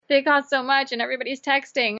they cost so much and everybody's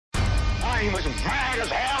texting. I'm as mad as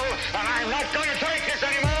hell, and I'm not going to take this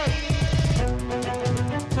anymore.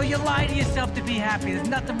 So you lie to yourself to be happy. There's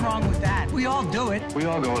nothing wrong with that. We all do it. We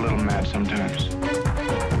all go a little mad sometimes.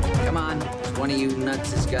 Come on, if one of you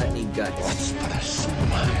nuts has got any guts. Let's put a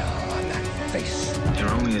smile on that face. You're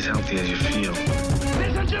only as healthy as you feel.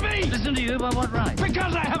 Listen to me! Listen to you by what right?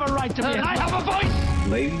 Because I have a right to be, and I have a voice!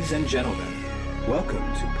 Ladies and gentlemen, welcome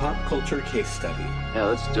to Pop Culture Case Study. Yeah,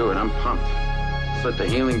 let's do it. I'm pumped. Let's let the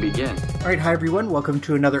healing begin. All right, hi everyone. Welcome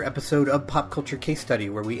to another episode of Pop Culture Case Study,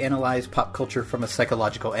 where we analyze pop culture from a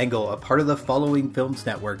psychological angle, a part of the Following Films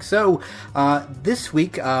Network. So, this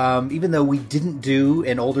week, even though we didn't do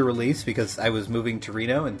an older release because I was moving to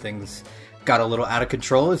Reno and things got a little out of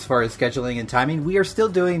control as far as scheduling and timing, we are still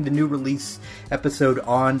doing the new release episode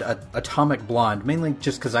on Atomic Blonde, mainly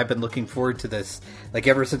just because I've been looking forward to this, like,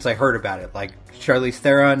 ever since I heard about it. Like, Charlize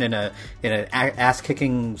Theron in an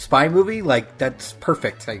ass-kicking spy movie, like, that's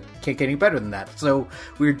perfect. I can't get any better than that. So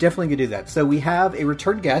we're definitely going to do that. So we have a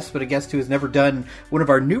return guest, but a guest who has never done one of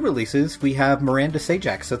our new releases. We have Miranda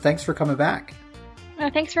Sajak. So thanks for coming back.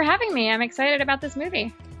 Thanks for having me. I'm excited about this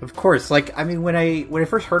movie. Of course. Like, I mean, when I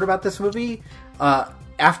first heard about this movie,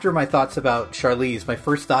 after my thoughts about Charlize, my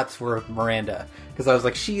first thoughts were of Miranda, because I was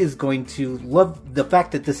like, she is going to love the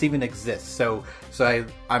fact that this even exists. So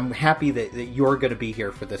I'm happy that you're going to be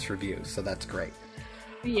here for this review. So that's great.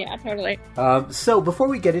 Yeah, totally. So before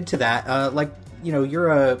we get into that,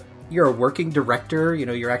 you're a working director. You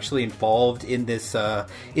know, you're actually involved in this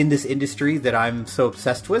industry that I'm so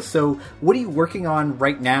obsessed with. So what are you working on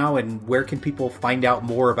right now, and where can people find out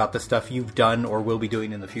more about the stuff you've done or will be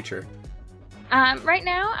doing in the future? Right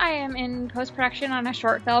now, I am in post-production on a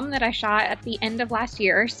short film that I shot at the end of last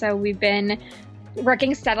year. So we've been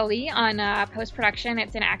working steadily on post-production.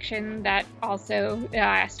 It's an action that also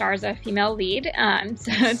stars a female lead.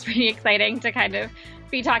 So it's pretty exciting to kind of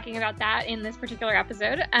be talking about that in this particular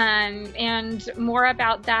episode. And more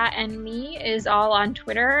about that and me is all on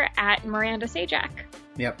Twitter at Miranda Sajak.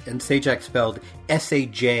 Yep, and Sajak spelled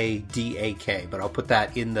S-A-J-D-A-K, but I'll put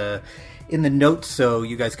that in the notes so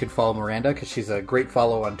you guys can follow Miranda, because she's a great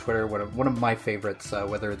follow on Twitter, one of my favorites,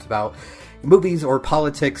 whether it's about movies or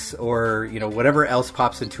politics or, you know, whatever else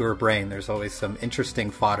pops into her brain. There's always some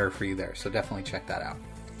interesting fodder for you there, so definitely check that out.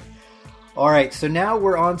 All right, so now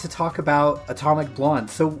we're on to talk about Atomic Blonde.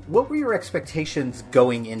 So what were your expectations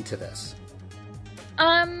going into this?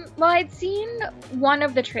 Well, I'd seen one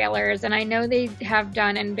of the trailers, and I know they have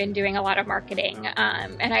done and been doing a lot of marketing.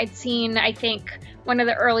 And I'd seen, I think, one of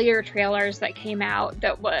the earlier trailers that came out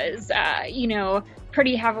that was,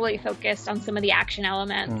 pretty heavily focused on some of the action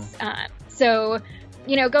elements. So,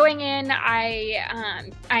 you know, going in,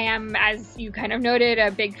 I am, as you kind of noted,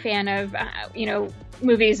 a big fan of,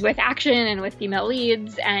 movies with action and with female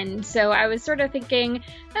leads. And so I was sort of thinking,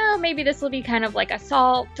 oh, maybe this will be kind of like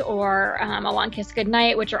Assault or A Long Kiss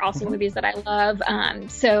Goodnight, which are also movies that I love.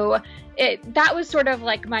 So that was sort of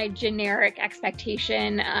like my generic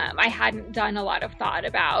expectation. I hadn't done a lot of thought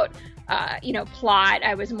about plot.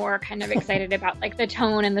 I was more kind of excited about like the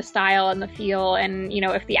tone and the style and the feel and, you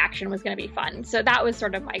know, if the action was going to be fun. So that was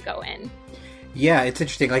sort of my go-in. Yeah, it's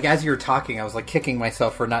interesting. Like, as you were talking, I was like kicking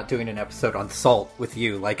myself for not doing an episode on Salt with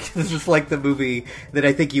you. Like, this is like the movie that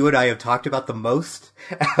I think you and I have talked about the most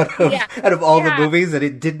out of all the movies, and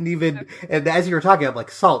it didn't even, and as you were talking, I'm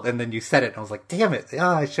like, Salt, and then you said it, and I was like, damn it,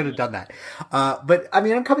 I should have done that. But, I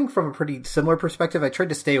mean, I'm coming from a pretty similar perspective. I tried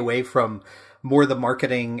to stay away from more the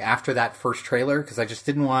marketing after that first trailer, because I just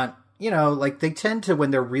didn't want, you know, like, they tend to, when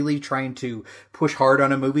they're really trying to push hard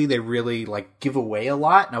on a movie, they really, like, give away a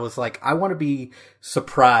lot. And I was like, I want to be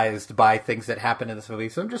surprised by things that happen in this movie,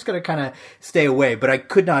 so I'm just going to kind of stay away. But I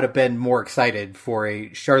could not have been more excited for a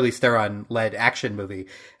Charlize Theron-led action movie.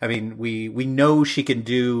 I mean, we know she can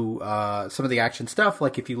do some of the action stuff.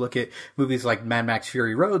 Like, if you look at movies like Mad Max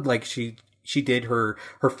Fury Road, like, she did her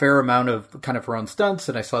fair amount of kind of her own stunts,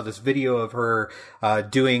 and I saw this video of her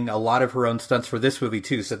doing a lot of her own stunts for this movie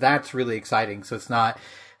too. So that's really exciting. So it's not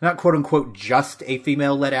quote unquote just a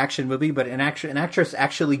female-led action movie, but an actress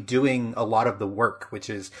actually doing a lot of the work, which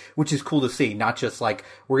is cool to see. Not just like,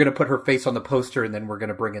 we're gonna put her face on the poster and then we're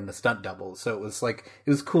gonna bring in the stunt doubles. So it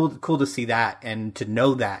was cool to see that and to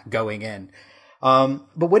know that going in. But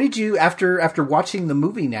what did you, after watching the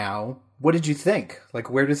movie now, what did you think?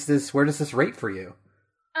 Like, where does this rate for you?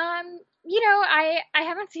 I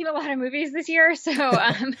haven't seen a lot of movies this year, so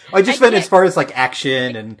I just meant as far as like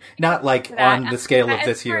action and not like on the scale of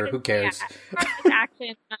this year. Who cares? Yeah, as far as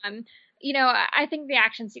action, I think the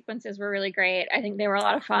action sequences were really great. I think they were a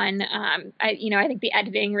lot of fun. I think the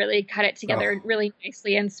editing really cut it together really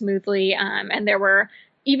nicely and smoothly. And there were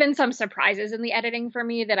even some surprises in the editing for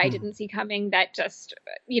me that I didn't see coming that just,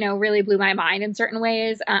 really blew my mind in certain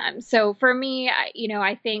ways. So for me,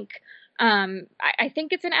 I think I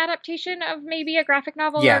think it's an adaptation of maybe a graphic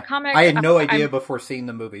novel or a comic. I had no idea before seeing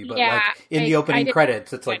the movie, but in the opening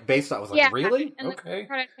credits, it's like based on. I was like, really? Okay.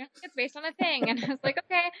 It's based on a thing, and I was like,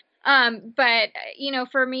 okay. But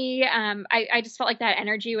for me, I just felt like that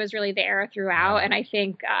energy was really there throughout, and I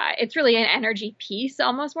think it's really an energy piece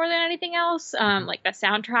almost more than anything else. Like the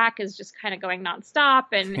soundtrack is just kind of going nonstop,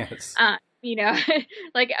 and yes.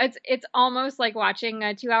 Like it's almost like watching a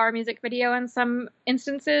 2-hour music video in some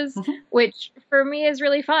instances, which for me is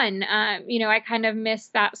really fun. I kind of miss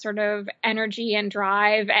that sort of energy and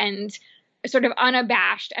drive and sort of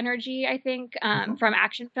unabashed energy, I think, from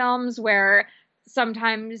action films where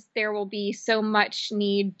sometimes there will be so much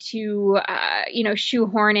need to,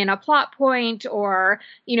 shoehorn in a plot point or,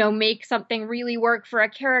 make something really work for a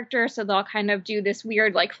character. So they'll kind of do this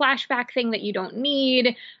weird like flashback thing that you don't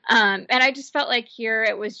need. And I just felt like here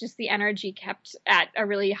it was just the energy kept at a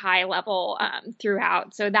really high level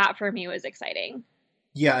throughout. So that for me was exciting.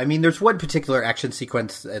 Yeah, I mean, there's one particular action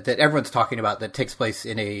sequence that everyone's talking about that takes place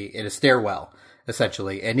in a stairwell,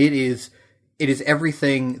 essentially. And it is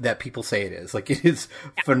everything that people say it is. Like, it is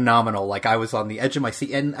phenomenal. Like, I was on the edge of my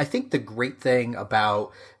seat. And I think the great thing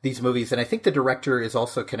about these movies, and I think the director is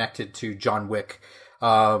also connected to John Wick,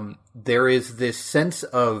 there is this sense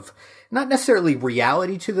of not necessarily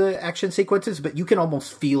reality to the action sequences, but you can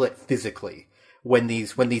almost feel it physically when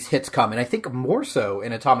these hits come. And I think more so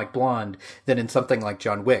in Atomic Blonde than in something like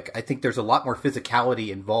John Wick. I think there's a lot more physicality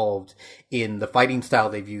involved in the fighting style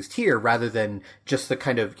they've used here rather than just the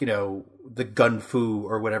kind of, the gun fu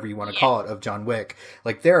or whatever you want to call it of John Wick.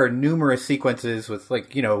 Like, there are numerous sequences with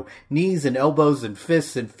like, knees and elbows and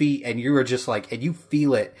fists and feet, and you are just like, and you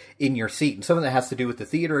feel it in your seat. And some of that has to do with the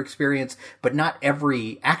theater experience, but not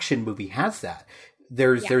every action movie has that.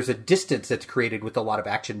 There's a distance that's created with a lot of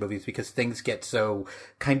action movies because things get so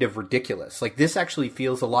kind of ridiculous. Like, this actually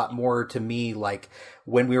feels a lot more to me like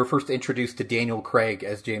when we were first introduced to Daniel Craig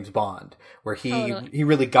as James Bond, where he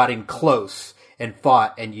really got in close and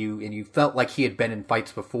fought, and you felt like he had been in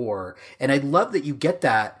fights before. And I love that you get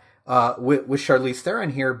that with Charlize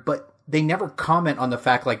Theron here, but they never comment on the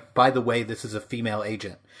fact, like, by the way, this is a female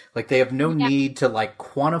agent. Like, they have no need to, like,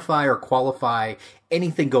 quantify or qualify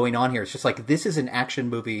anything going on here. It's just like, this is an action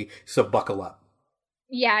movie, so buckle up.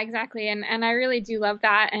 Yeah, exactly. And I really do love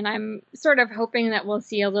that. And I'm sort of hoping that we'll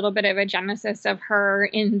see a little bit of a genesis of her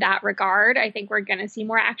in that regard. I think we're going to see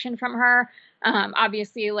more action from her.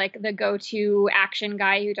 Obviously, like, the go-to action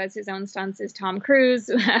guy who does his own stunts is Tom Cruise.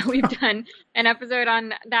 We've done an episode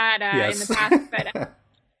on that in the past, but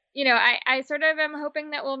I sort of am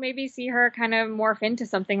hoping that we'll maybe see her kind of morph into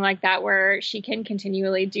something like that, where she can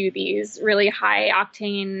continually do these really high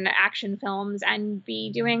octane action films and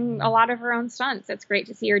be doing a lot of her own stunts. It's great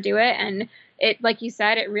to see her do it. And it, like you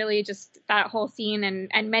said, it really just, that whole scene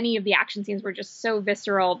and many of the action scenes were just so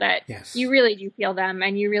visceral that you really do feel them,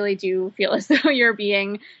 and you really do feel as though you're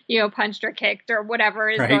being, punched or kicked or whatever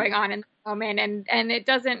is going on in the moment. And it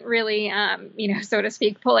doesn't really, so to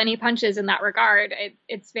speak, pull any punches in that regard.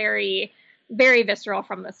 It's very, very visceral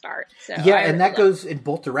from the start. So and that goes in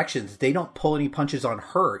both directions. They don't pull any punches on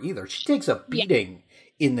her either. She takes a beating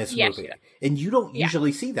in this movie, and you don't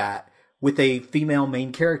usually see that with a female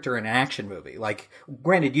main character in an action movie. Like,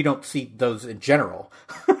 granted, you don't see those in general,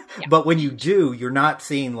 but when you do, you're not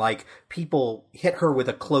seeing like people hit her with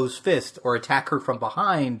a closed fist or attack her from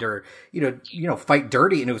behind or, fight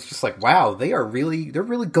dirty. And it was just like, wow, they're really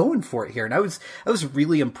going for it here. And I was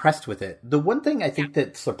really impressed with it. The one thing I think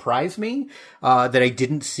that surprised me, that I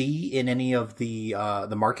didn't see in any of the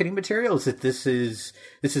marketing material is that this is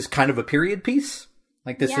kind of a period piece.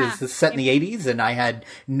 Like, this is set in the 80s, and I had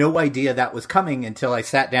no idea that was coming until I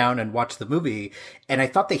sat down and watched the movie. And I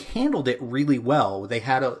thought they handled it really well. They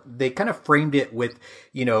kind of framed it with,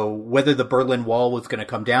 whether the Berlin Wall was going to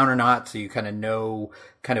come down or not. So you kind of know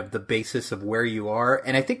kind of the basis of where you are.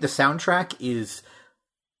 And I think the soundtrack is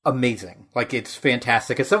amazing. Like, it's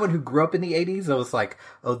fantastic. As someone who grew up in the 80s, I was like,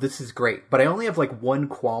 oh, this is great. But I only have like one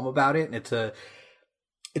qualm about it, and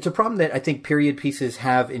it's a problem that I think period pieces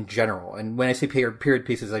have in general. And when I say period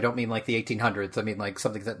pieces, I don't mean like the 1800s. I mean like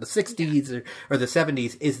something set in the 60s or the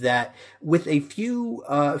 70s, is that with a few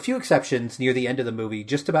exceptions near the end of the movie,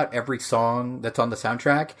 just about every song that's on the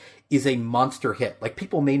soundtrack is a monster hit. Like,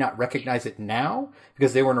 people may not recognize it now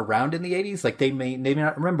because they weren't around in the 80s. Like, they may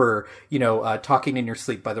not remember, Talking in Your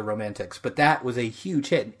Sleep by the Romantics, but that was a huge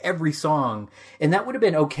hit in every song. And that would have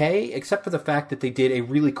been okay, except for the fact that they did a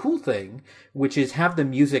really cool thing, which is have the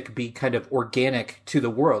music be kind of organic to the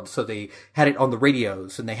world. So they had it on the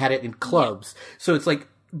radios and they had it in clubs. Yeah. So it's like,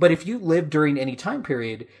 but if you live during any time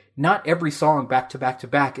period, not every song back to back to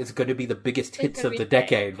back is going to be the biggest hits of the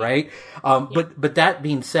decade, right? But that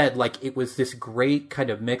being said, like, it was this great kind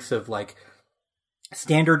of mix of like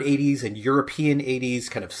standard 80s and European 80s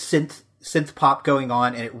kind of synth pop going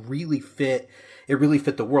on, and it really fit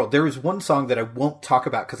the world. There is one song that I won't talk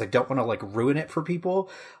about because I don't want to like ruin it for people.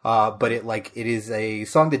 But it is a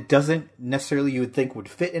song that doesn't necessarily you would think would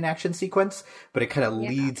fit an action sequence, but it kind of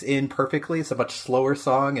leads in perfectly. It's a much slower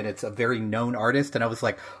song and it's a very known artist. And I was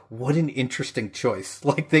like, what an interesting choice.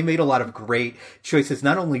 Like, they made a lot of great choices,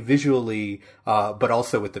 not only visually, but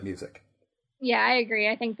also with the music. Yeah, I agree.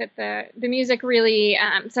 I think that the music really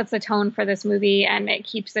sets the tone for this movie, and it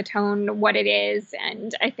keeps the tone what it is.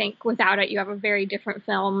 And I think without it, you have a very different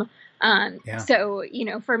film. So,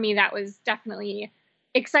 for me, that was definitely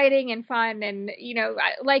exciting and fun. And,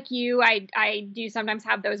 like you, I do sometimes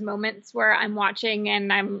have those moments where I'm watching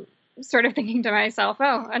and I'm sort of thinking to myself,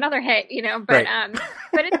 oh, another hit, but, right.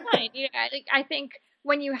 But it's fine. I think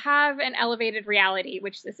when you have an elevated reality,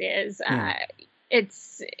 which this is,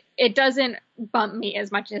 it doesn't bump me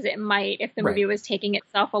as much as it might if the movie was taking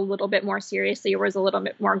itself a little bit more seriously or was a little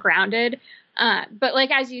bit more grounded. But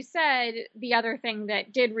like, as you said, the other thing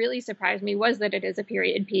that did really surprise me was that it is a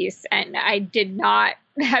period piece. And I did not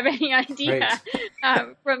have any idea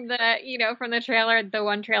from the trailer, the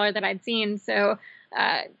one trailer that I'd seen. So,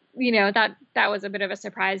 that was a bit of a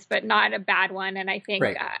surprise, but not a bad one. And I think,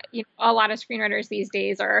 a lot of screenwriters these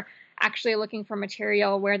days are actually looking for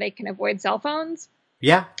material where they can avoid cell phones.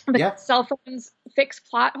 Yeah. Because cell phones fix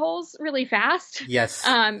plot holes really fast. Yes.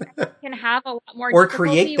 Can have a lot more or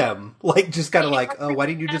create them. Like, just kind of like, oh, why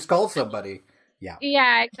didn't you just call somebody? Yeah.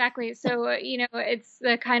 Yeah, exactly. So, it's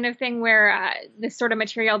the kind of thing where this sort of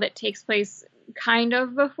material that takes place kind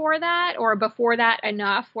of before that, or before that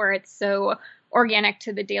enough where it's so organic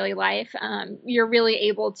to the daily life, you're really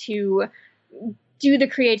able to do the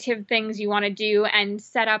creative things you want to do and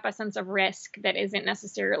set up a sense of risk that isn't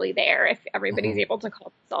necessarily there if everybody's able to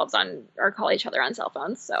call themselves on or call each other on cell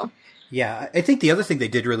phones. So, yeah, I think the other thing they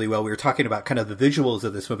did really well, we were talking about kind of the visuals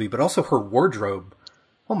of this movie, but also her wardrobe.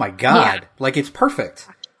 Oh my God. Yeah. Like, it's perfect.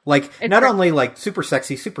 Like, it's not only like super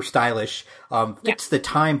sexy, super stylish, fits the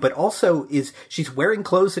time, but also she's wearing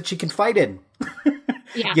clothes that she can fight in.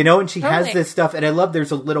 Yeah, and she has this stuff. And I love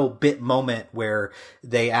there's a little bit moment where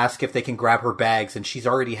they ask if they can grab her bags, and she's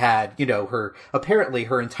already had, apparently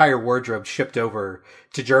her entire wardrobe shipped over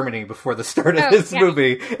to Germany before the start of this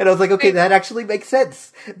movie. And I was like, okay, that actually makes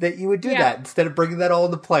sense that you would do that instead of bringing that all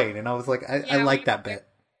on the plane. And I was like, I like that bit.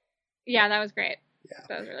 Yeah, that was great. Yeah.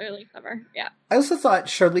 That was really, really clever. Yeah. I also thought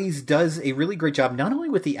Charlize does a really great job, not only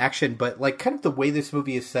with the action, but like kind of the way this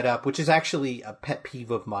movie is set up, which is actually a pet peeve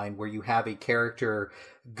of mine, where you have a character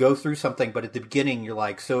go through something, but at the beginning you're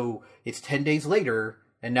like, so it's 10 days later,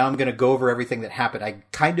 and now I'm going to go over everything that happened. I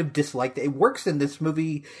kind of disliked it. It works in this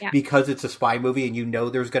movie because it's a spy movie, and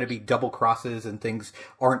there's going to be double crosses and things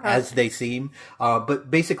aren't as they seem.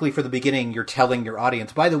 But basically, for the beginning, you're telling your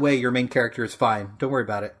audience, by the way, your main character is fine. Don't worry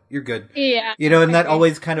about it. You're good. Yeah. And that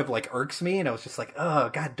always kind of like irks me. And I was just like, oh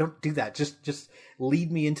God, don't do that. Just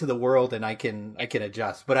lead me into the world, and I can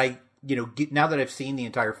adjust. But now that I've seen the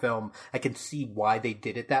entire film, I can see why they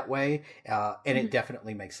did it that way. And it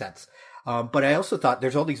definitely makes sense. But I also thought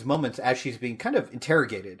there's all these moments as she's being kind of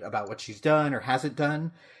interrogated about what she's done or hasn't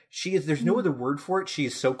done. There's no other word for it. She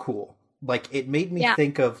is so cool. Like, it made me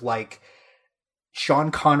think of like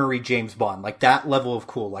Sean Connery, James Bond, like that level of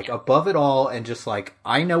cool, like above it all. And just like,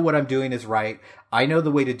 I know what I'm doing is right. I know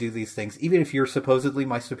the way to do these things. Even if you're supposedly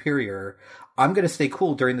my superior, I'm going to stay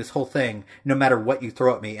cool during this whole thing, no matter what you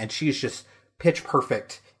throw at me. And she's just pitch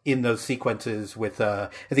perfect in those sequences with, I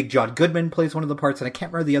think John Goodman plays one of the parts, and I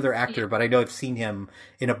can't remember the other actor, but I know I've seen him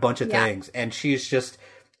in a bunch of things, and she's just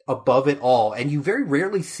above it all. And you very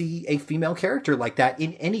rarely see a female character like that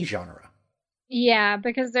in any genre. Yeah,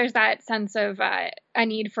 because there's that sense of a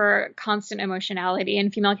need for constant emotionality in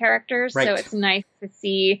female characters. Right. So it's nice to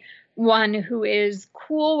see one who is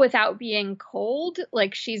cool without being cold.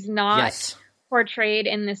 Like, she's not portrayed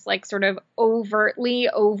in this like sort of overtly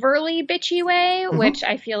bitchy way, which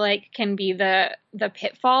I feel like can be the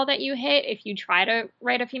pitfall that you hit if you try to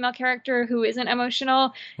write a female character who isn't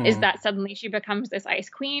emotional, is that suddenly she becomes this ice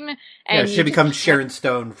queen. And she becomes Sharon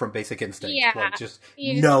Stone from Basic Instinct. Yeah. Like just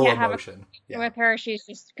no emotion. With her, she's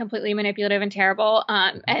just completely manipulative and terrible.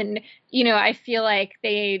 And, you know, I feel like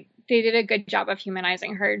they did a good job of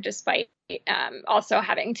humanizing her despite also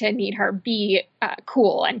having to need her be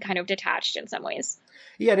cool and kind of detached in some ways.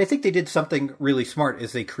 Yeah, and I think they did something really smart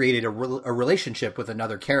is they created a relationship with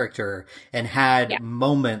another character and had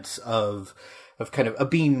moments of kind of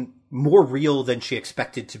being more real than she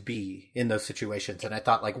expected to be in those situations. And I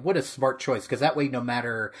thought, like, what a smart choice, because that way, no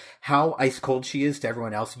matter how ice cold she is to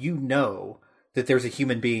everyone else, you know that there's a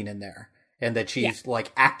human being in there. And that she's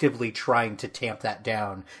like actively trying to tamp that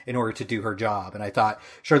down in order to do her job. And I thought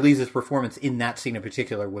Charlize's performance in that scene in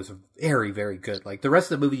particular was very, very good. Like the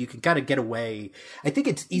rest of the movie, you can kind of get away. I think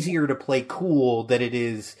it's easier to play cool than it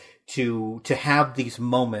is to have these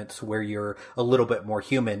moments where you're a little bit more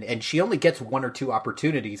human. And she only gets 1 or 2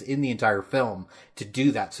 opportunities in the entire film to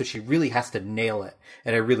do that. So she really has to nail it.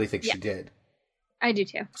 And I really think she did. I do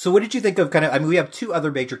too. So what did you think of I mean, we have 2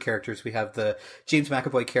 other major characters. We have the James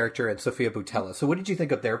McAvoy character and Sofia Boutella. So what did you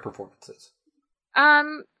think of their performances?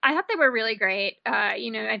 I thought they were really great.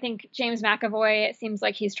 You know, I think James McAvoy, it seems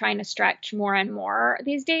like he's trying to stretch more and more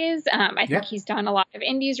these days. I think he's done a lot of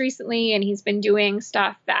indies recently, and he's been doing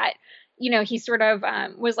stuff that, you know, he sort of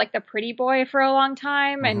was like the pretty boy for a long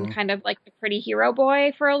time and kind of like the pretty hero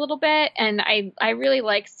boy for a little bit. And I really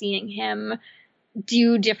like seeing him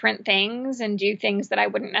do different things and do things that I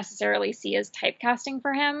wouldn't necessarily see as typecasting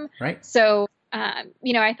for him. Right. So,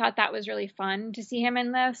 you know, I thought that was really fun to see him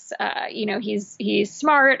in this. You know, he's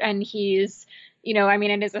smart and he's, you know, I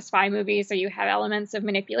mean, it is a spy movie, so you have elements of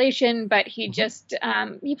manipulation, but he just,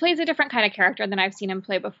 he plays a different kind of character than I've seen him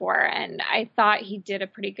play before. And I thought he did a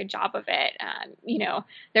pretty good job of it. You know,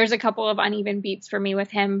 there's a couple of uneven beats for me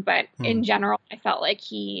with him, but in general, I felt like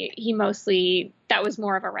he mostly, that was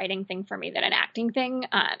more of a writing thing for me than an acting thing.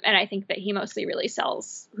 And I think that he mostly really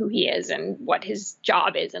sells who he is and what his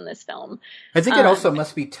job is in this film. I think it also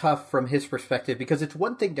must be tough from his perspective, because it's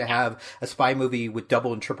one thing to have a spy movie with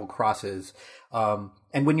double and triple crosses.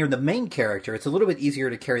 And when you're the main character, it's a little bit easier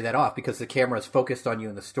to carry that off because the camera is focused on you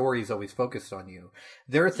and the story is always focused on you.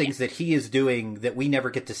 There are things that he is doing that we never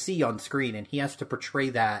get to see on screen, and he has to portray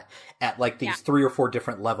that at like these 3 or 4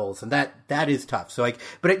 different levels. And that is tough. So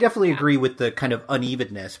but I definitely agree with the kind of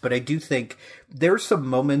unevenness, but I do think there's some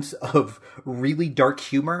moments of really dark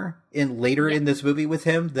humor later in this movie with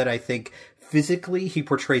him that I think physically he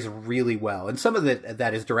portrays really well. And some of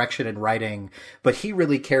that is direction and writing, but he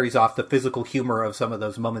really carries off the physical humor of some of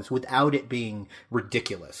those moments without it being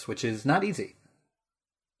ridiculous, which is not easy.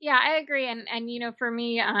 Yeah, I agree. And you know, for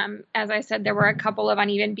me, as I said, there were a couple of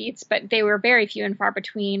uneven beats, but they were very few and far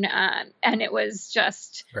between. And it was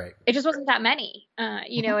just, it just wasn't that many.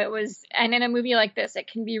 You know, it was, and in a movie like this,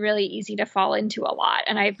 it can be really easy to fall into a lot.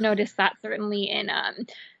 And I've noticed that certainly in,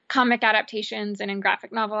 comic adaptations and in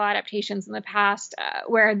graphic novel adaptations in the past,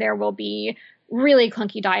 where there will be really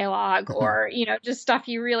clunky dialogue or, you know, just stuff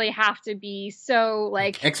you really have to be so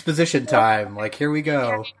like exposition time. Like, here we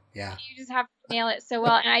go. Yeah. You just have to nail it so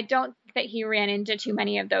well. And I don't think that he ran into too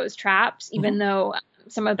many of those traps, even though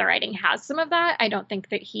some of the writing has some of that. I don't think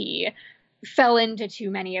that he fell into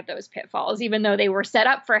too many of those pitfalls, even though they were set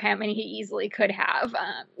up for him and he easily could have.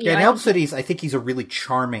 It helps that I think he's a really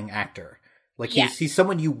charming actor. Like he's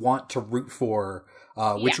someone you want to root for,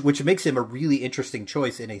 which makes him a really interesting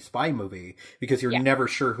choice in a spy movie because you're never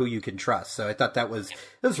sure who you can trust. So I thought that was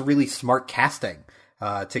really smart casting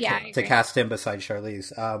to cast him beside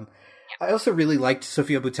Charlize. I also really liked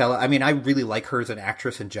Sofia Boutella. I mean, I really like her as an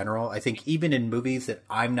actress in general. I think even in movies that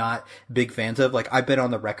I'm not big fans of, like I've been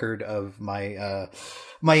on the record of my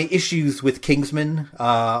issues with Kingsman,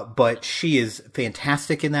 but she is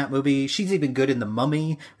fantastic in that movie. She's even good in The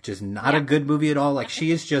Mummy, which is not a good movie at all. Like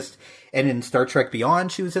she is just, and in Star Trek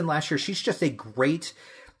Beyond, she was in last year. She's just a great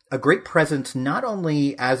presence, not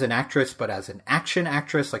only as an actress, but as an action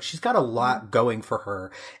actress. Like she's got a lot going for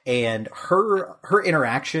her, and her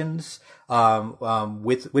interactions,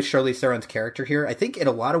 with Charlize Theron's character here, I think in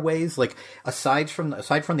a lot of ways, like aside from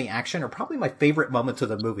the action, are probably my favorite moments of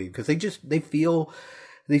the movie because they feel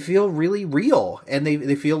really real, and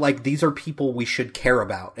they feel like these are people we should care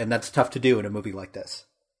about, and that's tough to do in a movie like this.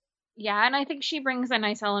 Yeah, and I think she brings a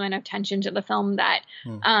nice element of tension to the film that,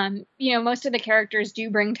 you know, most of the characters do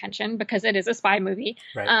bring tension because it is a spy movie.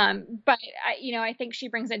 Right. But, I think she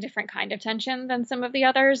brings a different kind of tension than some of the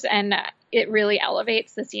others, and it really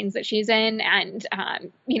elevates the scenes that she's in and,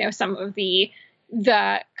 you know, some of the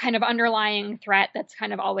the kind of underlying threat that's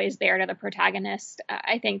kind of always there to the protagonist.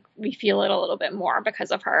 I think we feel it a little bit more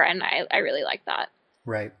because of her, and I really like that.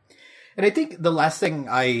 Right. And I think the last thing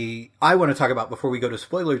I want to talk about before we go to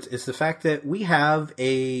spoilers is the fact that we have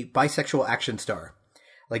a bisexual action star.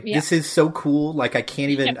 Like, this is so cool. Like, I can't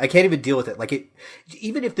even deal with it. Like,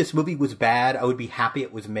 even if this movie was bad, I would be happy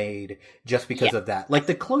it was made just because of that. Like,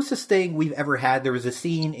 the closest thing we've ever had, there was a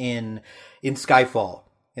scene in Skyfall,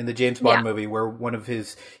 in the James Bond movie, where one of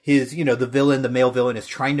his, the villain, the male villain, is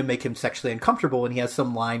trying to make him sexually uncomfortable, and he has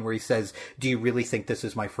some line where he says, "Do you really think this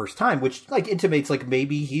is my first time?" Which, like, intimates, like,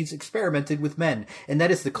 maybe he's experimented with men. And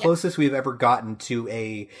that is the closest we've ever gotten to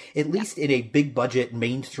at least in a big budget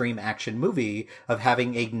mainstream action movie, of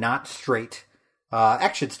having a not straight,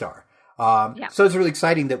 action star. So it's really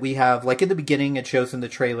exciting that we have, like, in the beginning, it shows in the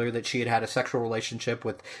trailer that she had a sexual relationship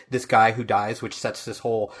with this guy who dies, which sets this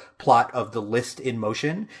whole plot of the list in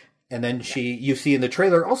motion. And then you see in the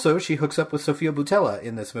trailer also, she hooks up with Sofia Boutella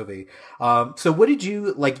in this movie. So what did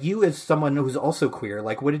you, like, you as someone who's also queer,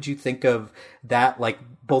 like, what did you think of that, like,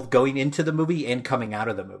 both going into the movie and coming out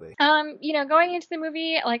of the movie? Going into the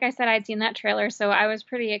movie, like I said, I'd seen that trailer, so I was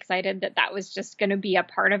pretty excited that was just going to be a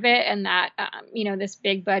part of it, and that, this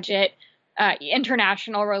big budget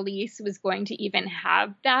international release was going to even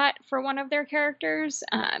have that for one of their characters.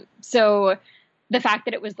 So the fact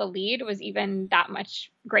that it was the lead was even that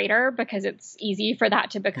much greater, because it's easy for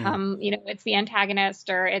that to become, it's the antagonist,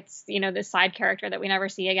 or it's, this side character that we never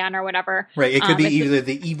see again, or whatever. Right. It could be either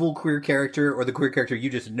the evil queer character or the queer character you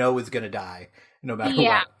just know is going to die. No matter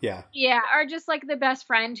what. Yeah. Yeah. Or just like the best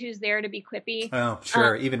friend who's there to be quippy. Oh,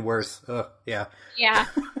 sure. Even worse. Yeah. Yeah.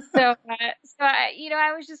 So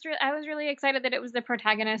I was really excited that it was the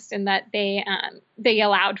protagonist, and that they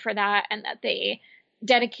allowed for that, and that they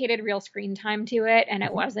dedicated real screen time to it. And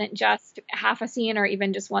it wasn't just half a scene or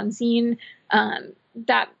even just one scene.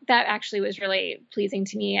 That actually was really pleasing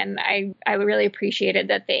to me. And I really appreciated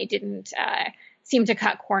that they didn't seem to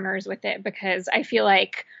cut corners with it, because I feel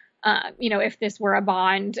like, if this were a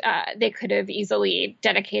Bond, they could have easily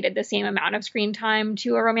dedicated the same amount of screen time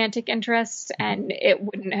to a romantic interest, and it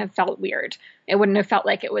wouldn't have felt weird. It wouldn't have felt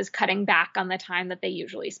like it was cutting back on the time that they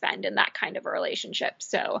usually spend in that kind of a relationship.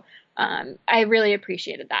 So I really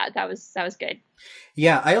appreciated that. That was good.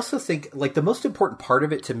 Yeah, I also think, like, the most important part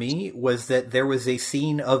of it to me was that there was a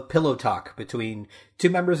scene of pillow talk between two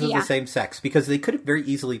members of the same sex, because they could have very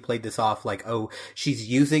easily played this off like, oh, she's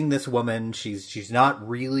using this woman, she's not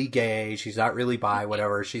really gay, she's not really bi,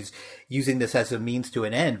 whatever, she's using this as a means to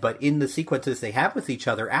an end. But in the sequences they have with each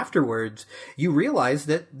other afterwards, you realize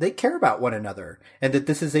that they care about one another, and that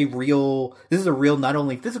this is a real not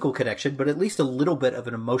only physical connection, but at least a little bit of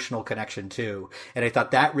an emotional connection too. And I thought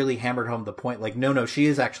that really hammered home the point, like, no, she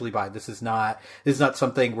is actually bi. This is not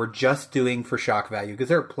something we're just doing for shock value, because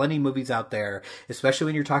there are plenty of movies out there, especially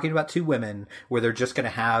when you're talking about two women, where they're just going to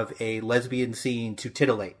have a lesbian scene to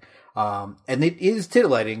titillate. And it is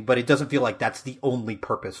titillating, but it doesn't feel like that's the only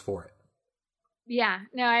purpose for it. Yeah,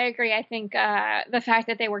 no, I agree. I think the fact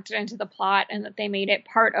that they worked it into the plot and that they made it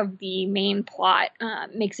part of the main plot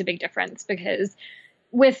makes a big difference, because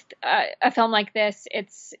with a film like this,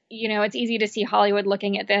 it's easy to see Hollywood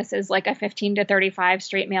looking at this as like a 15 to 35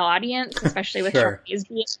 straight male audience, especially with Charlize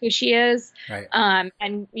being who she is. Right.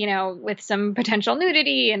 And, with some potential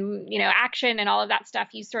nudity and, action and all of that stuff,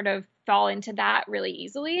 you sort of fall into that really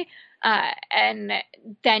easily. And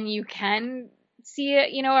then you can see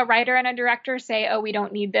it, a writer and a director say, oh, we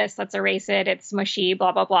don't need this, let's erase it, it's mushy,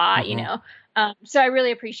 blah, blah, blah, So I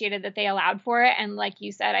really appreciated that they allowed for it. And like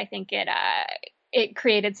you said, I think it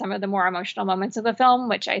created some of the more emotional moments of the film,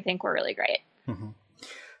 which I think were really great. Mm-hmm.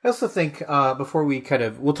 I also think, before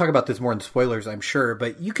we'll talk about this more in spoilers, I'm sure,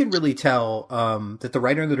 but you can really tell that the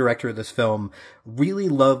writer and the director of this film really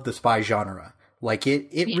loved the spy genre. Like, it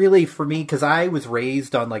really, for me, because I was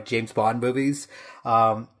raised on, like, James Bond movies,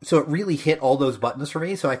 so it really hit all those buttons for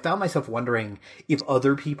me. So I found myself wondering if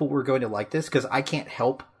other people were going to like this, because I can't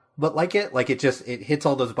help but like it. Like, it hits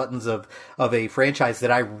all those buttons of a franchise that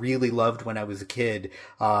I really loved when I was a kid.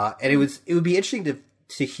 And it would be interesting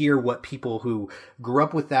to hear what people who grew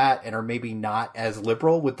up with that and are maybe not as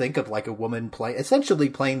liberal would think of, like, a woman essentially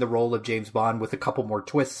playing the role of James Bond with a couple more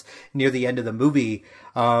twists near the end of the movie.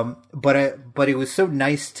 But it was so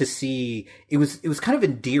nice to see. It was kind of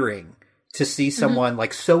endearing to see someone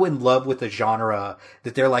like so in love with the genre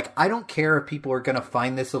that they're like, I don't care if people are going to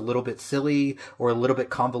find this a little bit silly or a little bit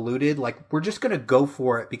convoluted. Like, we're just going to go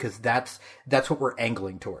for it because that's what we're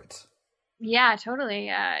angling towards. Yeah, totally.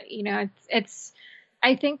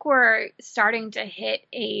 I think we're starting to hit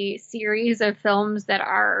a series of films that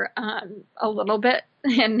are a little bit,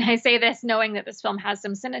 and I say this knowing that this film has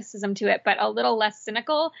some cynicism to it, but a little less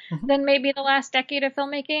cynical than maybe the last decade of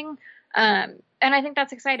filmmaking. And I think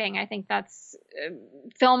that's exciting. I think that's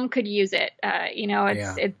film could use it.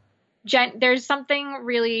 There's something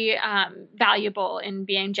really valuable in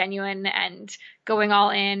being genuine and going all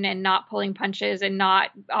in and not pulling punches and not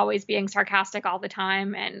always being sarcastic all the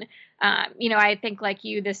time. And, I think like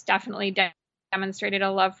you, this definitely demonstrated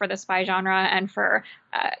a love for the spy genre and for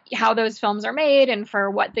how those films are made and for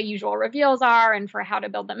what the usual reveals are and for how to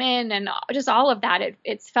build them in and just all of that.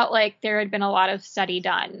 It's felt like there had been a lot of study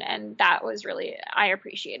done, and that was really, I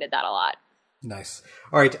appreciated that a lot. Nice.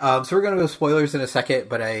 All right. So we're going to go spoilers in a second,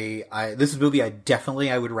 but this is a movie I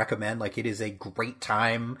would recommend. Like, it is a great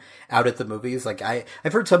time out at the movies. Like,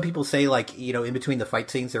 I've heard some people say, like, in between the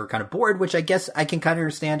fight scenes, they were kind of bored, which I guess I can kind of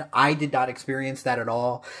understand. I did not experience that at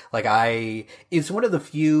all. Like, it's one of the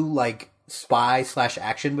few, like,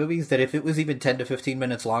 spy/action movies that if it was even 10 to 15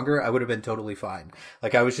 minutes longer, I would have been totally fine.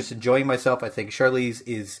 Like, I was just enjoying myself. I think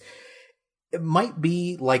Charlize it might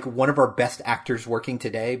be like one of our best actors working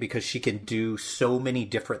today because she can do so many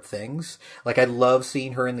different things. Like, I love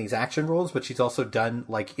seeing her in these action roles, but she's also done,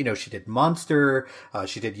 like, she did Monster,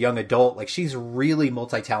 she did Young Adult. Like, she's really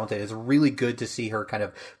multi-talented. It's really good to see her kind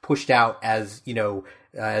of pushed out as,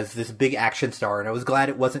 as this big action star. And I was glad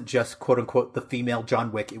it wasn't just quote unquote the female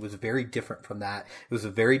John Wick. It was very different from that. It was a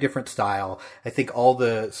very different style. I think all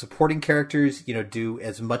the supporting characters, do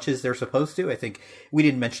as much as they're supposed to. I think we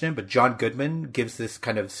didn't mention it, but John Goodman gives this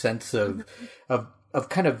kind of sense of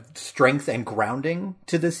kind of strength and grounding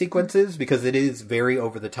to the sequences because it is very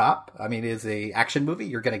over the top. I mean, it is a action movie.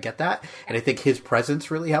 You're going to get that. And I think his presence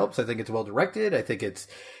really helps. I think it's well directed. I think it's,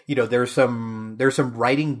 there's some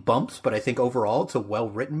writing bumps, but I think overall it's a well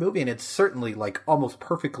written movie, and it's certainly like almost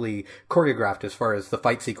perfectly choreographed as far as the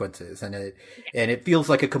fight sequences, and it feels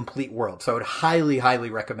like a complete world. So I would highly, highly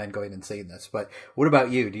recommend going and seeing this. But what about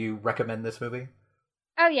you? Do you recommend this movie?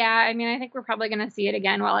 Oh, yeah. I mean, I think we're probably going to see it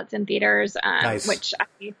again while it's in theaters, nice. Which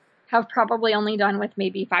I have probably only done with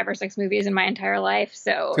maybe 5 or 6 movies in my entire life.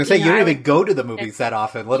 So I was going to say, you don't even go to the movies that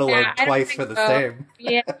often, let alone twice for the same.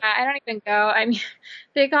 Yeah, I don't even go. I mean,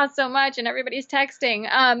 they cost so much and everybody's texting.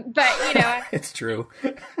 But, it's true.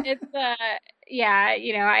 It's,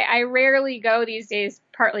 I rarely go these days,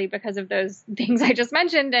 partly because of those things I just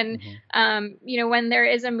mentioned. And, when there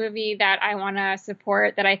is a movie that I want to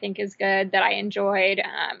support, that I think is good, that I enjoyed,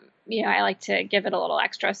 I like to give it a little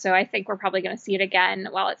extra. So I think we're probably going to see it again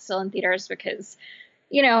while it's still in theaters because,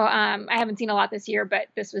 I haven't seen a lot this year, but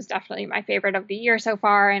this was definitely my favorite of the year so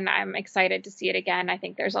far. And I'm excited to see it again. I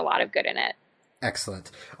think there's a lot of good in it.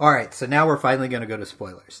 Excellent. All right. So now we're finally going to go to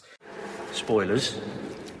spoilers. Spoilers?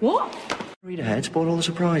 What? Read ahead, spoil all the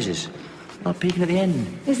surprises. Not peeking at the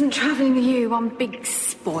end. Isn't travelling with you one big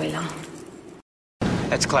spoiler?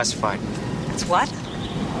 That's classified. That's what?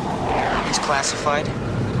 It's classified.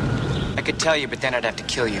 I could tell you, but then I'd have to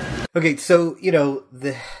kill you. Okay, so,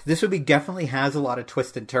 this movie definitely has a lot of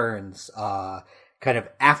twists and turns, kind of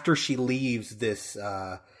after she leaves this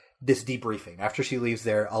debriefing. After she leaves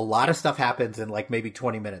there, a lot of stuff happens in like maybe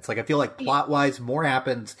 20 minutes. Like, I feel like plot-wise, more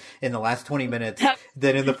happens in the last 20 minutes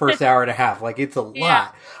than in the first hour and a half. Like, it's a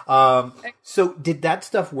lot. So did that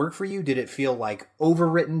stuff work for you? Did it feel like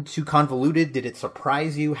overwritten, too convoluted? Did it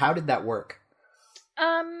surprise you? How did that work?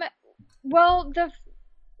 Well,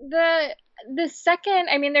 the second,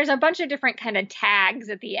 I mean, there's a bunch of different kind of tags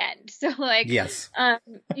at the end. So like, yes, I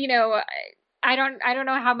don't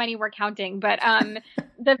know how many we're counting, but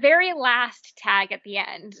the very last tag at the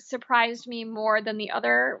end surprised me more than the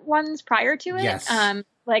other ones prior to it. Yes.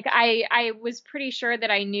 Like I was pretty sure that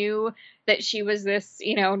I knew that she was this,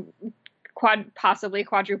 possibly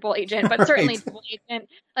quadruple agent, but certainly right. Double agent.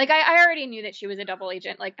 Like I already knew that she was a double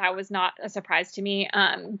agent. Like that was not a surprise to me.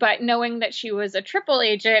 But knowing that she was a triple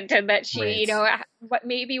agent and that she, right. What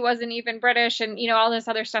maybe wasn't even British and, all this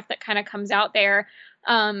other stuff that kind of comes out there.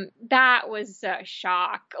 That was a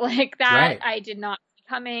shock. Like that right. I did not see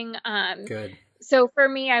coming. Good. So for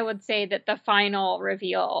me, I would say that the final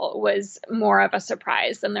reveal was more of a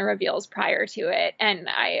surprise than the reveals prior to it. And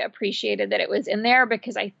I appreciated that it was in there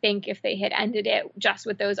because I think if they had ended it just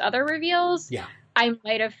with those other reveals, yeah. I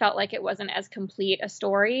might have felt like it wasn't as complete a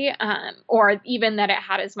story, or even that it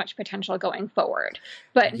had as much potential going forward.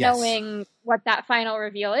 But yes. knowing what that final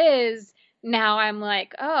reveal is, now I'm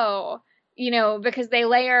like, oh, because they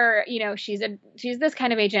layer, she's this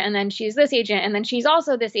kind of agent and then she's this agent and then she's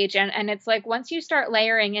also this agent. And it's like, once you start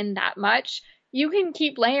layering in that much, you can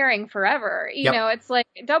keep layering forever. You know, it's like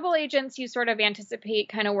double agents, you sort of anticipate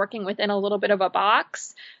kind of working within a little bit of a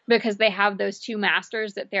box because they have those two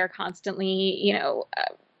masters that they're constantly, you know,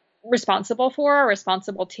 responsible for,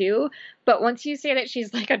 responsible to. But once you say that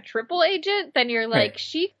she's like a triple agent, then you're like,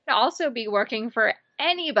 she could also be working for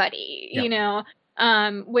anybody, you know,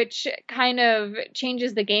 which kind of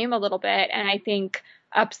changes the game a little bit. And I think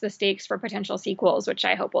ups the stakes for potential sequels, which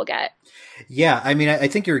I hope we'll get. Yeah, I mean, I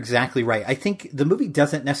think you're exactly right. I think the movie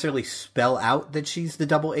doesn't necessarily spell out that she's the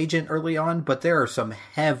double agent early on, but there are some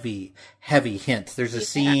heavy, heavy hints. There's a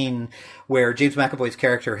scene where James McAvoy's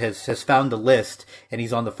character has found the list, and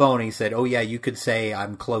he's on the phone, and he said, oh yeah, you could say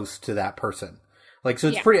I'm close to that person. Like, so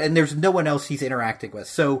it's pretty, and there's no one else he's interacting with.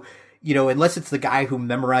 So, you know, unless it's the guy who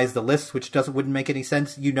memorized the list, which wouldn't make any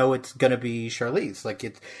sense, you know, it's gonna be Charlize.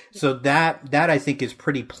 Like so that I think is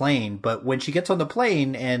pretty plain. But when she gets on the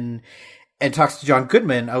plane and talks to John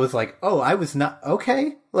Goodman, I was like, oh, I was not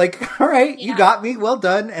okay. Like, all right, you got me. Well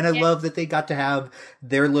done. And I love that they got to have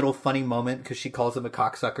their little funny moment because she calls him a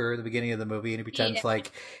cocksucker at the beginning of the movie and he pretends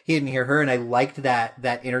like he didn't hear her. And I liked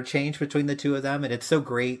that interchange between the two of them. And it's so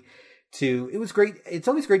great. It was great. It's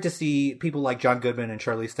always great to see people like John Goodman and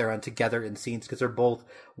Charlize Theron together in scenes because they're both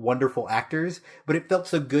wonderful actors, but it felt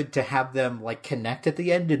so good to have them like connect at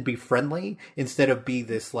the end and be friendly instead of be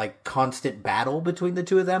this like constant battle between the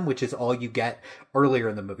two of them, which is all you get earlier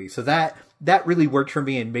in the movie. So that really worked for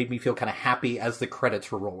me and made me feel kind of happy as the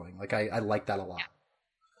credits were rolling. Like I liked that a lot.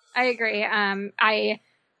 I agree.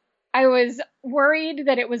 I was worried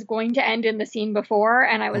that it was going to end in the scene before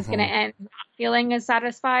and I was going to end not feeling as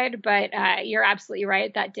satisfied, but you're absolutely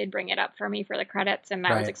right. That did bring it up for me for the credits and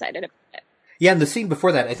I was excited about it. Yeah, and the scene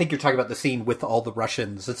before that, I think you're talking about the scene with all the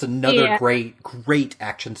Russians. It's another great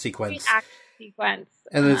action sequence. Great action sequence.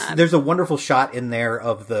 And there's a wonderful shot in there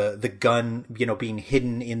of the gun, you know, being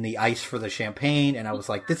hidden in the ice for the champagne. And I was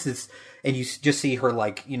like, this is, and you just see her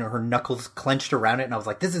like, you know, her knuckles clenched around it. And I was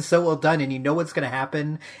like, this is so well done. And you know what's going to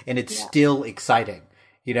happen. And it's still exciting,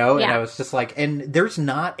 you know? And I was just like, and there's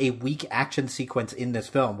not a weak action sequence in this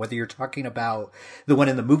film, whether you're talking about the one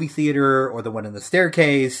in the movie theater or the one in the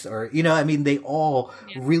staircase or, you know, I mean, they all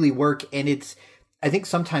really work. And I think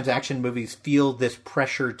sometimes action movies feel this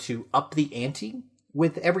pressure to up the ante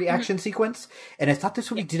with every action sequence. And I thought this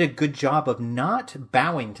movie did a good job of not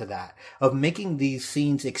bowing to that, of making these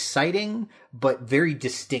scenes exciting, but very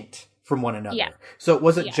distinct from one another. So it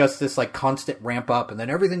wasn't just this like constant ramp up and then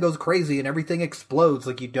everything goes crazy and everything explodes.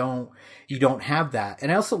 Like you don't have that. And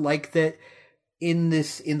I also like that in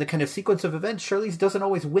the kind of sequence of events, Charlize doesn't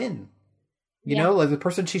always win. You know, like the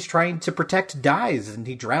person she's trying to protect dies and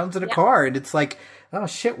he drowns in a car and it's like, oh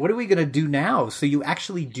shit, what are we going to do now? So you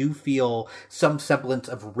actually do feel some semblance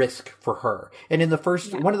of risk for her. And in the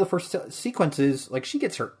first, one of the first sequences, like she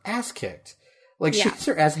gets her ass kicked. Like she gets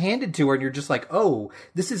her ass handed to her and you're just like, oh,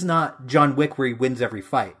 this is not John Wick where he wins every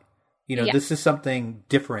fight. You know, this is something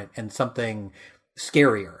different and something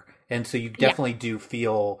scarier. And so you definitely do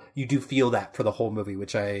feel that for the whole movie,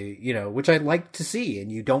 which I like to see, and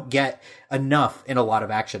you don't get enough in a lot of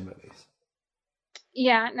action movies.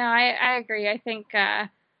 Yeah, no, I agree. I think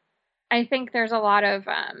there's a lot of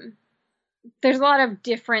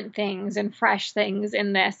different things and fresh things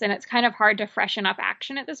in this, and it's kind of hard to freshen up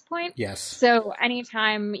action at this point. Yes. So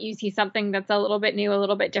anytime you see something that's a little bit new, a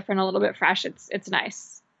little bit different, a little bit fresh, it's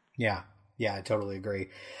nice. Yeah. Yeah, I totally agree.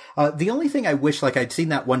 The only thing I wish, like I'd seen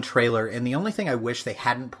that one trailer, and the only thing I wish they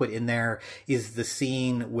hadn't put in there is the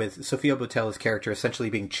scene with Sofia Boutella's character essentially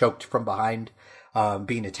being choked from behind,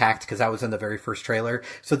 being attacked, because that was in the very first trailer.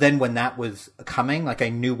 So then when that was coming, like I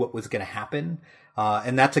knew what was going to happen.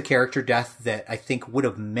 And that's a character death that I think would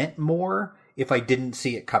have meant more if I didn't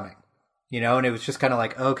see it coming. You know, and it was just kind of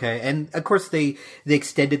like, okay. And of course they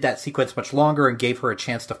extended that sequence much longer and gave her a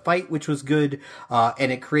chance to fight, which was good.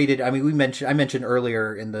 And it created, I mean, I mentioned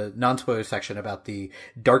earlier in the non-spoiler section about the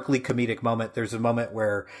darkly comedic moment. There's a moment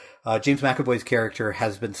where, James McAvoy's character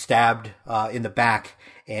has been stabbed, in the back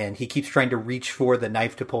and he keeps trying to reach for the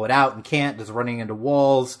knife to pull it out and can't, is running into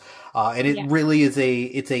walls. And it really is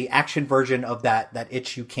it's a action version of that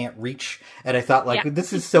itch you can't reach. And I thought like,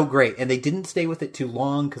 this is so great. And they didn't stay with it too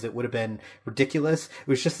long because it would have been ridiculous. It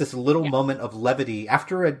was just this little moment of levity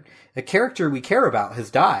after a character we care about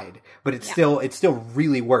has died, but it still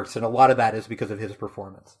really works. And a lot of that is because of his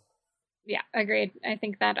performance. Yeah, agreed. I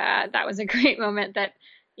think that, that was a great moment that,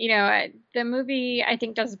 you know, the movie, I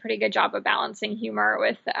think, does a pretty good job of balancing humor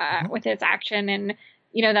with its action. And,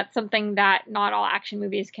 you know, that's something that not all action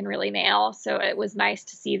movies can really nail. So it was nice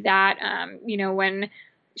to see that, you know, when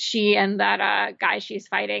she and that guy she's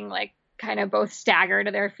fighting, like, kind of both stagger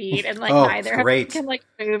to their feet and like Oh, neither of great. them can like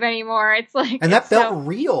move anymore. It's like, And that it's felt so-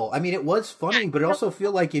 real. I mean, it was funny, but it also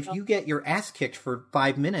feel like if you get your ass kicked for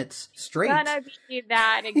 5 minutes straight. gonna be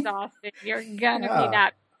that exhausted. You're gonna Yeah. be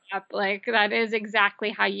that up. Like that is exactly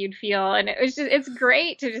how you'd feel. And it's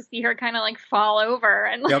great to just see her kind of like fall over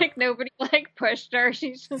and like Yep. nobody like pushed her.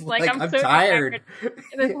 She's just like, Like, I'm so tired.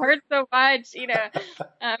 This hurts so much,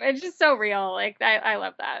 it's just so real. Like I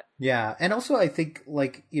love that. Yeah, and also I think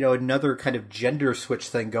like, another kind of gender switch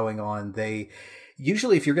thing going on. They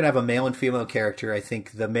usually, if you're going to have a male and female character, I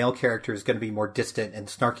think the male character is going to be more distant and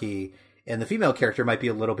snarky, and the female character might be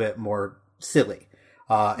a little bit more silly.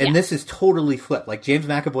 And this is totally flipped. Like James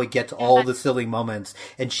McAvoy gets all the silly moments,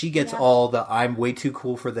 and she gets all the "I'm way too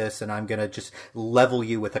cool for this," and I'm gonna just level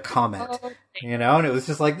you with a comment. And it was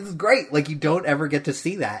just like, this is great. Like you don't ever get to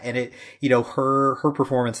see that, and it, her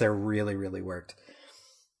performance there really, really worked.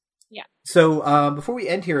 Yeah. So before we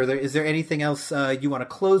end here, is there anything else you want to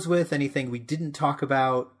close with? Anything we didn't talk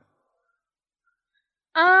about?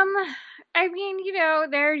 I mean,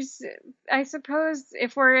 I suppose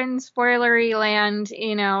if we're in spoilery land,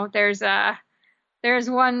 there's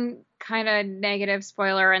one kind of negative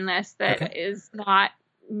spoiler in this that is not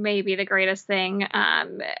maybe the greatest thing.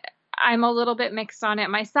 I'm a little bit mixed on it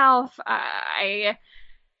myself. I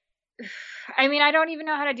mean, I don't even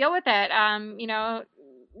know how to deal with it.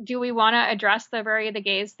 Do we want to address the bury the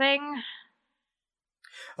gays thing?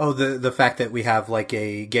 Oh, the fact that we have like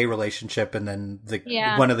a gay relationship and then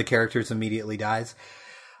one of the characters immediately dies.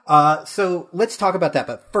 So let's talk about that.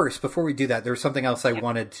 But first, before we do that, there's something else I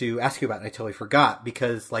wanted to ask you about, and I totally forgot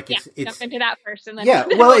because like it's jump into that first, and then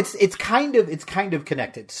well, it's kind of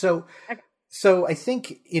connected. So. Okay. So I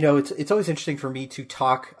think, it's always interesting for me to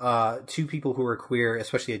talk to people who are queer,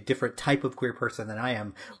 especially a different type of queer person than I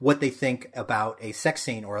am, what they think about a sex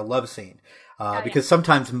scene or a love scene. Because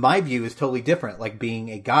sometimes my view is totally different. Like being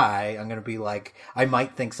a guy, I'm going to be like, I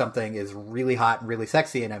might think something is really hot and really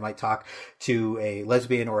sexy, and I might talk to a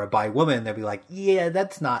lesbian or a bi woman. They'll be like, yeah,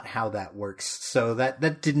 that's not how that works. So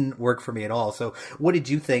that didn't work for me at all. So what did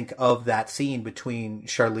you think of that scene between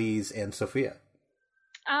Charlize and Sophia?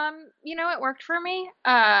 It worked for me.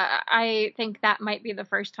 I think that might be the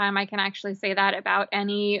first time I can actually say that about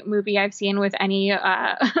any movie I've seen with any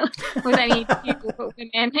with any two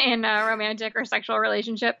women in a romantic or sexual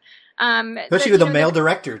relationship. Especially with a male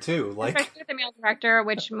director too, especially with a male director,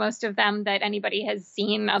 which most of them that anybody has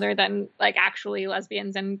seen, other than like actually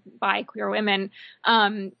lesbians and bi queer women,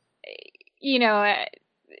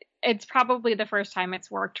 it's probably the first time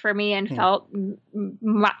it's worked for me and felt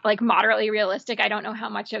like moderately realistic. I don't know how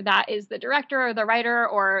much of that is the director or the writer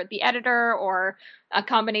or the editor or a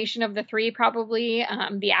combination of the three, probably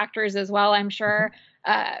the actors as well, I'm sure.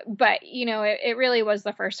 But, it really was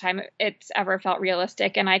the first time it's ever felt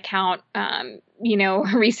realistic. And I count,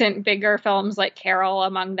 recent bigger films like Carol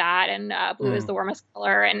among that, and Blue is the Warmest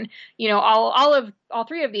Color. And, all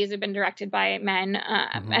three of these have been directed by men.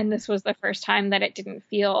 And this was the first time that it didn't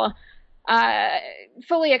feel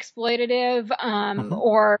fully exploitative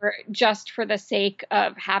or just for the sake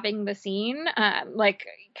of having the scene. Like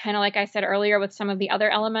I said earlier with some of the other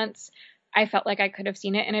elements, I felt like I could have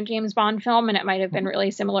seen it in a James Bond film and it might have been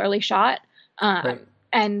really similarly shot.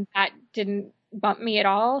 And that didn't bump me at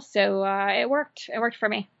all. So it worked. It worked for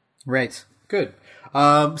me. Right. Good.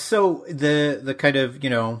 So the kind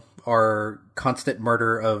of, our constant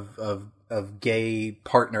murder of gay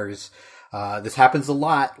partners, this happens a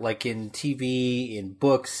lot, like in TV, in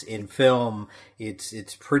books, in film.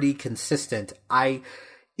 It's pretty consistent.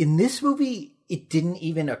 In this movie, it didn't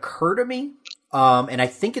even occur to me. And I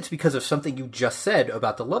think it's because of something you just said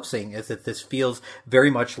about the love scene, is that this feels very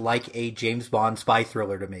much like a James Bond spy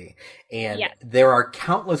thriller to me. And there are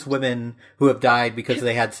countless women who have died because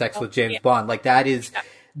they had sex with James Bond. Like that is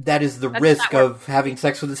the risk of having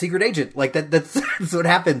sex with a secret agent. Like that's what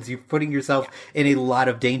happens. You're putting yourself in a lot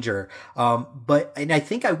of danger. And I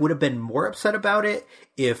think I would have been more upset about it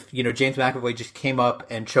if, James McAvoy just came up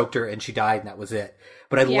and choked her and she died and that was it.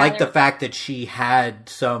 But I like the fact that she had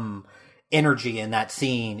some energy in that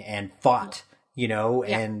scene and fought,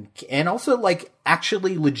 and also like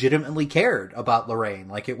actually legitimately cared about Lorraine.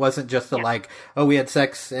 Like it wasn't just like, oh, we had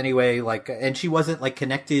sex anyway. Like, and she wasn't like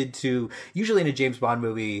connected to, usually in a James Bond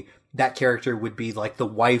movie, that character would be like the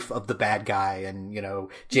wife of the bad guy and,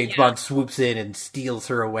 James Bond swoops in and steals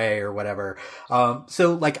her away or whatever.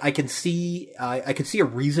 So like I can see a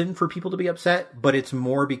reason for people to be upset, but it's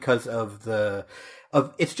more because of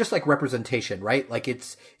it's just like representation, right? Like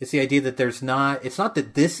it's the idea that it's not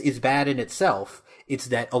that this is bad in itself. It's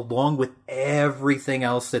that along with everything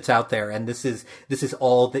else that's out there, and this is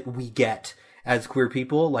all that we get as queer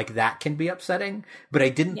people, like that can be upsetting. But I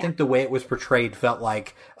didn't think the way it was portrayed felt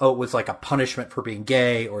like, oh, it was like a punishment for being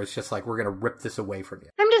gay, or it's just like, we're going to rip this away from you.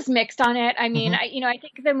 I'm just mixed on it. I mean, I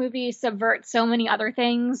think the movie subverts so many other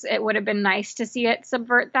things. It would have been nice to see it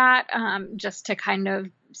subvert that, just to kind of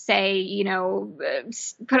say,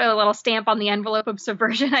 put a little stamp on the envelope of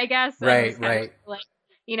subversion, I guess. Right. Like,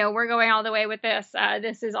 we're going all the way with this.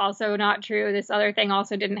 This is also not true. This other thing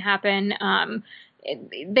also didn't happen.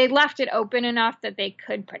 They left it open enough that they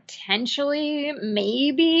could potentially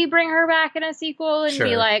maybe bring her back in a sequel and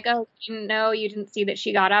be like, oh, no, you didn't see that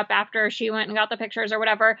she got up after she went and got the pictures or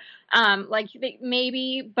whatever.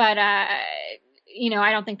 Maybe, but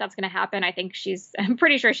I don't think that's going to happen. I'm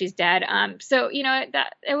pretty sure she's dead. So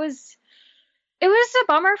that it was a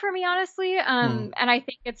bummer for me, honestly. And I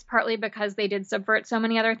think it's partly because they did subvert so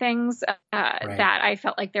many other things that I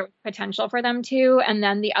felt like there was potential for them to. And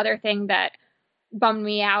then the other thing that bummed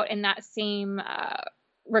me out in that same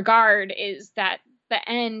regard is that the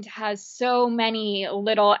end has so many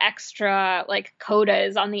little extra like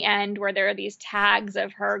codas on the end where there are these tags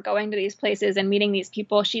of her going to these places and meeting these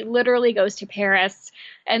people. She literally goes to Paris,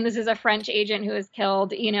 and this is a French agent who is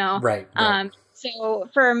killed, Right. So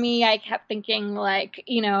for me, I kept thinking like,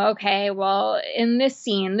 okay, well, in this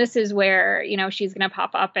scene, this is where, she's going to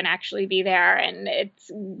pop up and actually be there. And it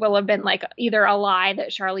will have been like either a lie that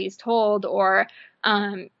Charlize told or,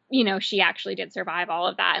 she actually did survive all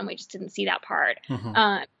of that. And we just didn't see that part.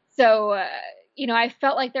 I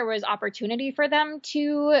felt like there was opportunity for them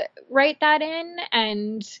to write that in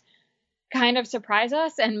and kind of surprise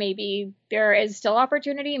us. And maybe there is still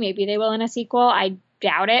opportunity. Maybe they will in a sequel. I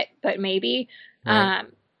doubt it, but maybe. Right.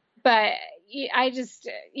 But I just,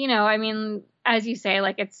 as you say,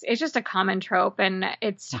 like it's just a common trope and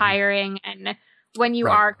it's tiring. And when you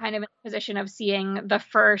are kind of in the position of seeing the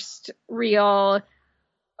first real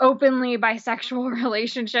openly bisexual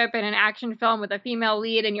relationship in an action film with a female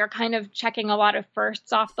lead, and you're kind of checking a lot of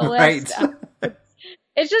firsts off the list.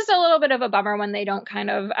 It's just a little bit of a bummer when they don't kind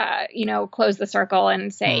of, close the circle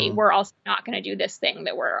and say, we're also not going to do this thing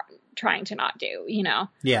that we're trying to not do,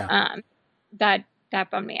 Yeah. That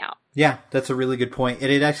bummed me out. Yeah, that's a really good point.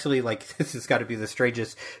 And it actually, this has got to be the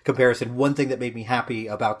strangest comparison. One thing that made me happy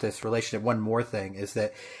about this relationship, one more thing, is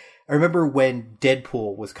that I remember when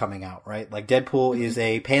Deadpool was coming out, right? Like Deadpool is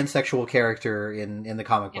a pansexual character in the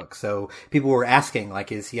comic book. So people were asking,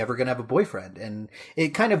 like, is he ever going to have a boyfriend? And it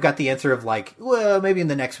kind of got the answer of like, well, maybe in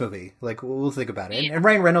the next movie. Like, we'll think about it. And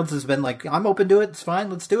Ryan Reynolds has been like, I'm open to it. It's fine.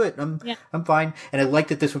 Let's do it. I'm fine. And I like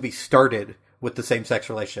that this movie started with the same-sex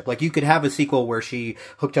relationship. Like, you could have a sequel where she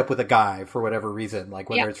hooked up with a guy for whatever reason, like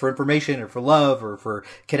whether it's for information or for love or for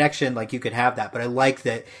connection, like you could have that. But I like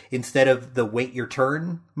that instead of the wait your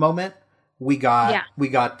turn moment, we got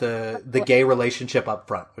the gay relationship up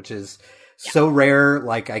front, which is so rare.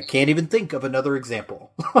 Like, I can't even think of another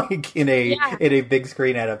example, like in a big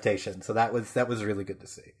screen adaptation. So that was really good to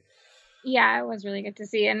see. Yeah, it was really good to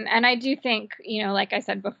see. And I do think, like I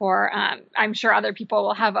said before, I'm sure other people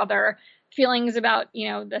will have other feelings about,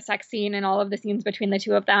 the sex scene and all of the scenes between the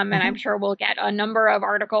two of them. And I'm sure we'll get a number of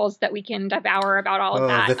articles that we can devour about all of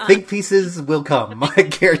that. The think pieces will come, I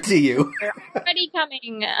guarantee you. They're already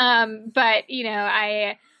coming. But,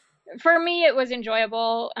 for me, it was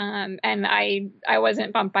enjoyable. And I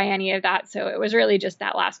wasn't bumped by any of that. So it was really just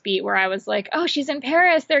that last beat where I was like, oh, she's in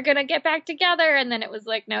Paris. They're going to get back together. And then it was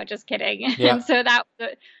like, no, just kidding. Yeah. And so that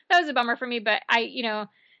was a bummer for me. But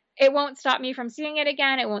it won't stop me from seeing it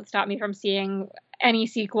again. It won't stop me from seeing any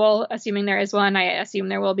sequel, assuming there is one. I assume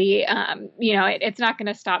there will be. It's not going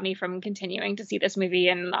to stop me from continuing to see this movie,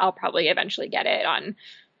 and I'll probably eventually get it on,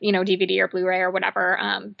 DVD or Blu-ray or whatever.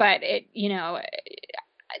 But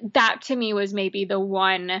that to me was maybe the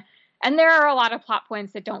one. And there are a lot of plot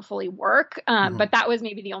points that don't fully work. But that was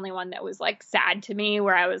maybe the only one that was like sad to me,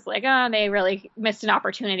 where I was like, oh, they really missed an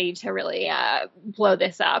opportunity to really blow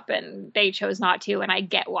this up, and they chose not to. And I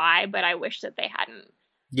get why, but I wish that they hadn't.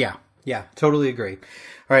 Yeah, totally agree.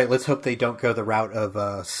 All right, let's hope they don't go the route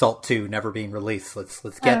of Salt 2 never being released. Let's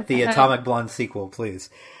get the Atomic Blonde sequel, please.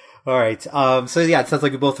 All right. So yeah, it sounds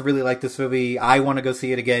like we both really like this movie. I want to go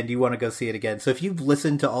see it again. You want to go see it again. So if you've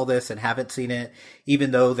listened to all this and haven't seen it,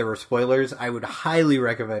 even though there were spoilers, I would highly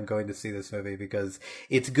recommend going to see this movie, because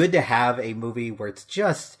it's good to have a movie where it's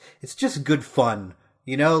just good fun.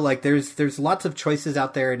 Like there's lots of choices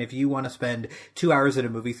out there. And if you want to spend 2 hours in a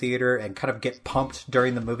movie theater and kind of get pumped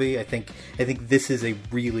during the movie, I think this is a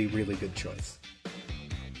really, really good choice.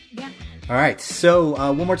 Yeah. All right,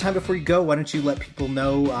 so one more time before you go, why don't you let people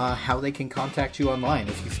know how they can contact you online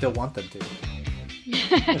if you still want them to?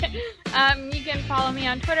 You can follow me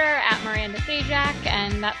on Twitter at Miranda Sajak,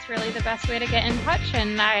 and that's really the best way to get in touch.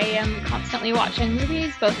 And I am constantly watching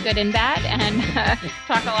movies, both good and bad, and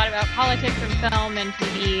talk a lot about politics and film and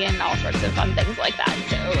TV and all sorts of fun things like that.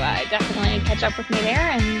 So definitely catch up with me there,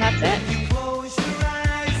 and that's it.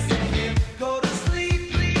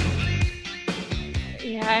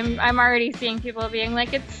 Yeah, I'm already seeing people being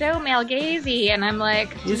like, it's so male gazy, and I'm like,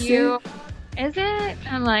 is it?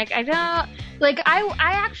 I'm like, I don't. Like, I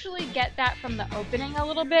actually get that from the opening a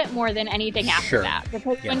little bit more than anything after that.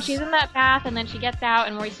 Because when she's in that bath and then she gets out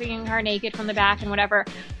and we're seeing her naked from the back and whatever.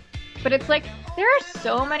 But it's like, there are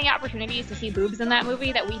so many opportunities to see boobs in that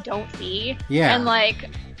movie that we don't see. Yeah. And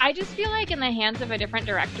like, I just feel like in the hands of a different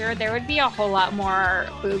director, there would be a whole lot more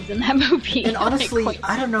boobs in that movie. And honestly,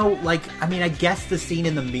 I don't know, like, I mean, I guess the scene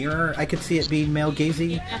in the mirror, I could see it being male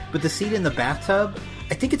gazy. But the scene in the bathtub,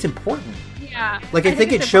 I think it's important. Yeah. Like, I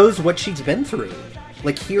think it shows what she's been through.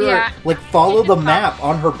 Like, here, like, follow the map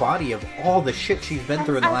on her body of all the shit she's been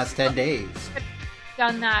through in the last 10 days.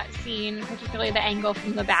 Done that scene, particularly the angle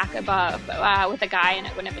from the back above with a guy, and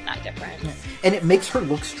it wouldn't have been that different. Yeah. And it makes her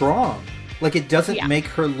look strong. Like, it doesn't make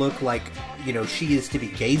her look like, you know, she is to be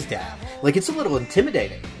gazed at. Like, it's a little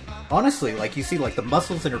intimidating. Honestly, like, you see, like, the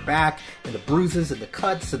muscles in her back, and the bruises, and the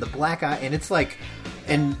cuts, and the black eye, and it's like...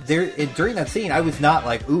 And during that scene, I was not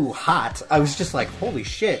like, ooh, hot. I was just like, holy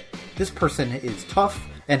shit, this person is tough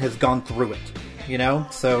and has gone through it, you know?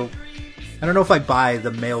 So, I don't know if I buy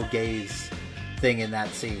the male gaze thing in that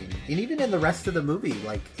scene. And even in the rest of the movie,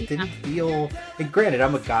 like, it didn't feel... And granted,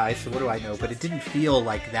 I'm a guy, so what do I know? But it didn't feel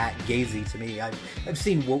like that gazy to me. I've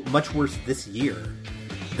seen much worse this year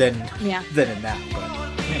than in that.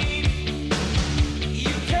 But, yeah.